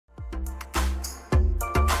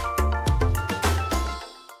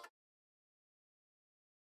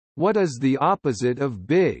What is the opposite of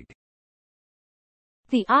big?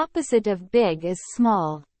 The opposite of big is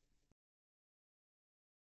small.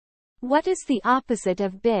 What is the opposite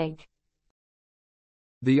of big?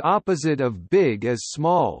 The opposite of big is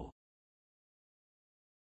small.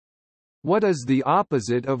 What is the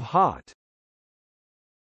opposite of hot?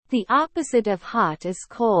 The opposite of hot is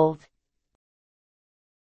cold.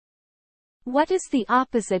 What is the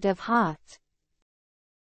opposite of hot?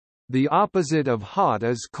 The opposite of hot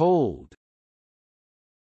is cold.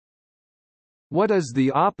 What is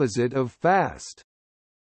the opposite of fast?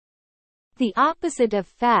 The opposite of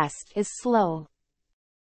fast is slow.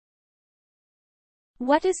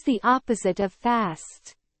 What is the opposite of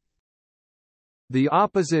fast? The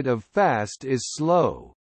opposite of fast is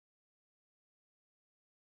slow.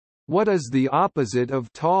 What is the opposite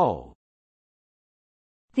of tall?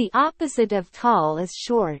 The opposite of tall is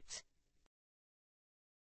short.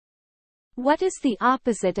 What is the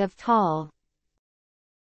opposite of tall?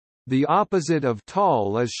 The opposite of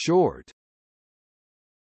tall is short.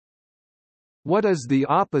 What is the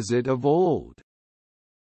opposite of old?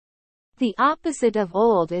 The opposite of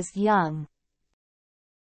old is young.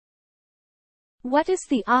 What is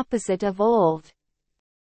the opposite of old?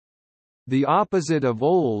 The opposite of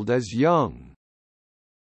old is young.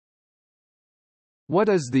 What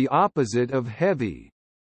is the opposite of heavy?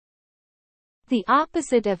 The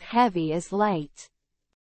opposite of heavy is light.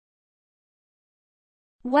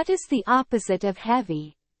 What is the opposite of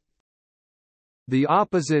heavy? The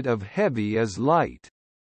opposite of heavy is light.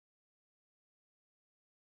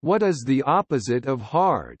 What is the opposite of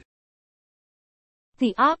hard?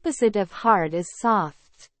 The opposite of hard is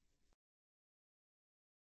soft.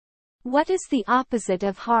 What is the opposite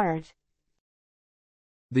of hard?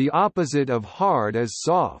 The opposite of hard is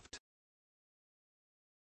soft.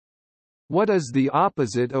 What is the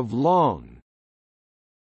opposite of long?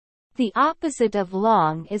 The opposite of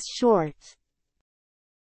long is short.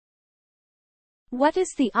 What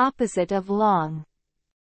is the opposite of long?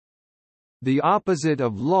 The opposite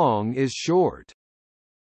of long is short.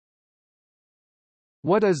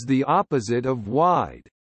 What is the opposite of wide?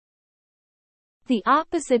 The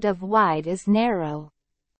opposite of wide is narrow.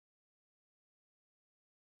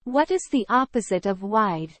 What is the opposite of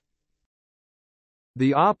wide?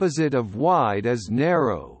 The opposite of wide is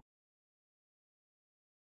narrow.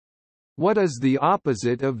 What is the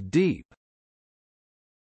opposite of deep?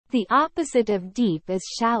 The opposite of deep is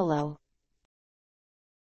shallow.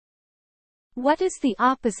 What is the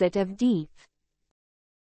opposite of deep?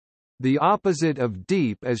 The opposite of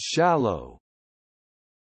deep is shallow.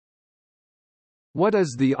 What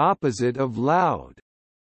is the opposite of loud?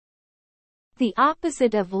 The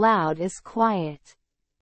opposite of loud is quiet.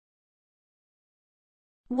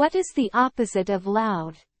 What is the opposite of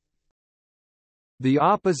loud? The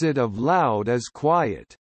opposite of loud is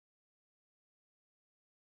quiet.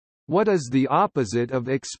 What is the opposite of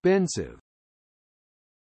expensive?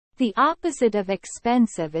 The opposite of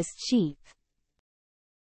expensive is cheap.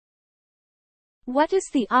 What is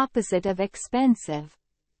the opposite of expensive?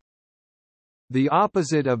 The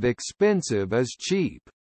opposite of expensive is cheap.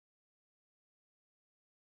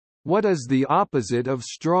 What is the opposite of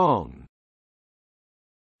strong?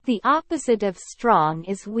 The opposite of strong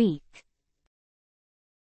is weak.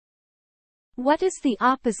 What is the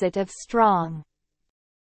opposite of strong?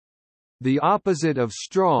 The opposite of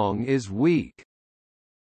strong is weak.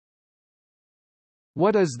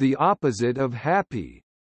 What is the opposite of happy?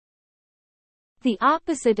 The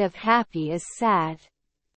opposite of happy is sad.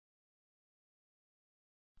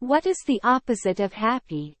 What is the opposite of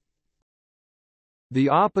happy? The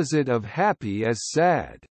opposite of happy is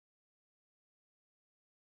sad.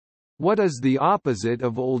 What is the opposite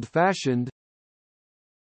of old-fashioned?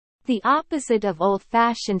 The opposite of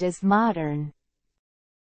old-fashioned is modern.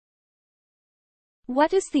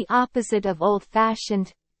 What is the opposite of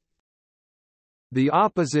old-fashioned? The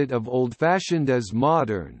opposite of old-fashioned is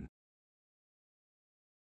modern.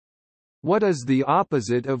 What is the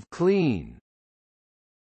opposite of clean?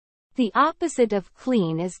 The opposite of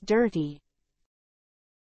clean is dirty.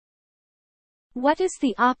 What is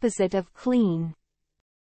the opposite of clean?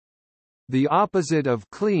 The opposite of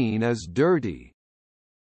clean is dirty.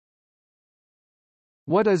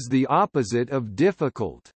 What is the opposite of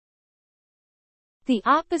difficult? The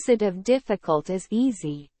opposite of difficult is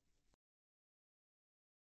easy.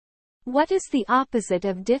 What is the opposite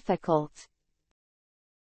of difficult?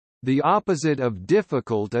 The opposite of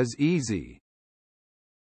difficult is easy.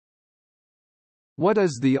 What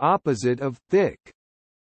is the opposite of thick?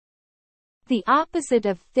 The opposite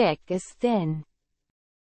of thick is thin.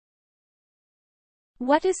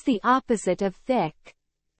 What is the opposite of thick?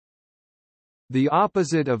 The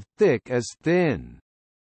opposite of thick is thin.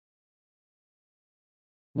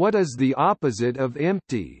 What is the opposite of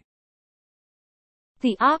empty?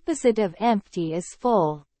 The opposite of empty is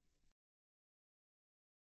full.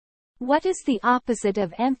 What is the opposite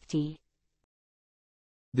of empty?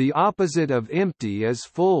 The opposite of empty is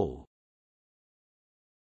full.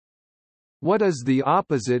 What is the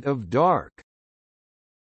opposite of dark?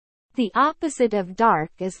 The opposite of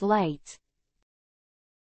dark is light.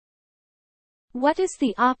 What is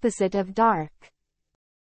the opposite of dark?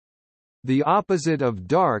 The opposite of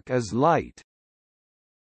dark is light.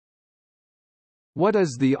 What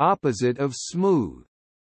is the opposite of smooth?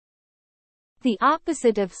 The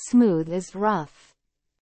opposite of smooth is rough.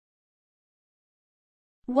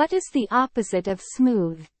 What is the opposite of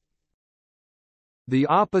smooth? The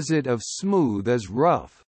opposite of smooth is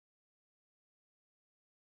rough.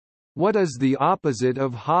 What is the opposite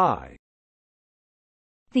of high?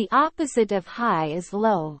 The opposite of high is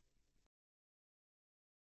low.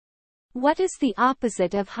 What is the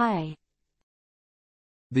opposite of high?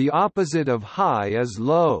 The opposite of high is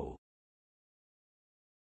low.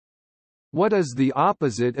 What is the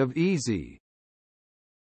opposite of easy?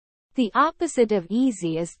 The opposite of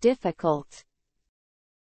easy is difficult.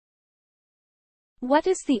 What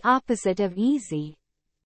is the opposite of easy?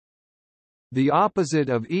 The opposite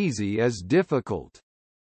of easy is difficult.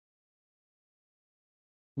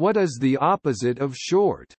 What is the opposite of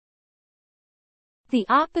short? The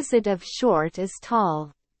opposite of short is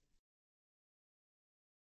tall.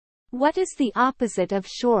 What is the opposite of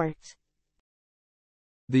short?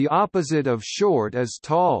 The opposite of short is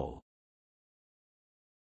tall.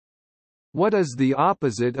 What is the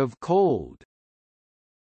opposite of cold?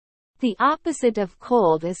 The opposite of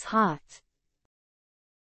cold is hot.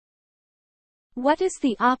 What is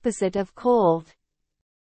the opposite of cold?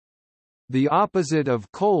 The opposite of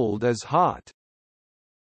cold is hot.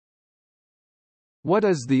 What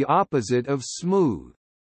is the opposite of smooth?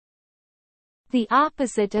 The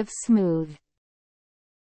opposite of smooth.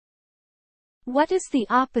 What is the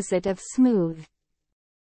opposite of smooth?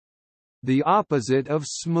 The opposite of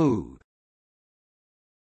smooth.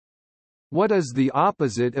 What is the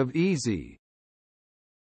opposite of easy?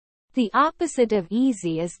 The opposite of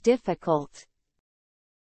easy is difficult.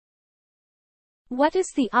 What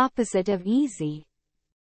is the opposite of easy?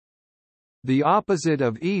 The opposite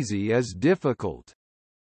of easy is difficult.